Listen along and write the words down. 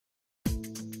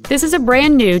This is a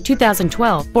brand new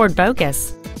 2012 Ford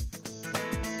Focus.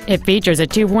 It features a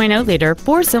 2.0-liter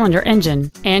four-cylinder engine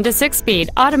and a 6-speed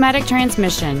automatic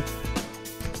transmission.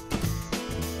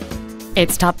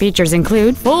 Its top features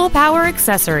include full power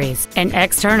accessories, an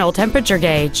external temperature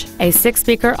gauge, a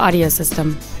 6-speaker audio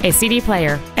system, a CD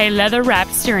player, a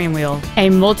leather-wrapped steering wheel, a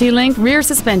multi-link rear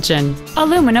suspension,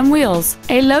 aluminum wheels,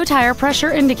 a low tire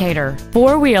pressure indicator,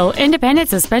 4-wheel independent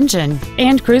suspension,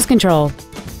 and cruise control.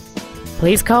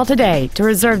 Please call today to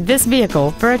reserve this vehicle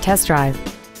for a test drive.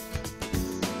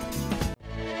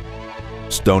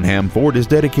 Stoneham Ford is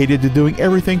dedicated to doing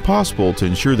everything possible to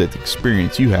ensure that the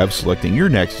experience you have selecting your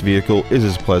next vehicle is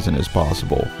as pleasant as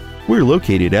possible. We're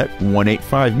located at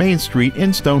 185 Main Street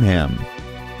in Stoneham.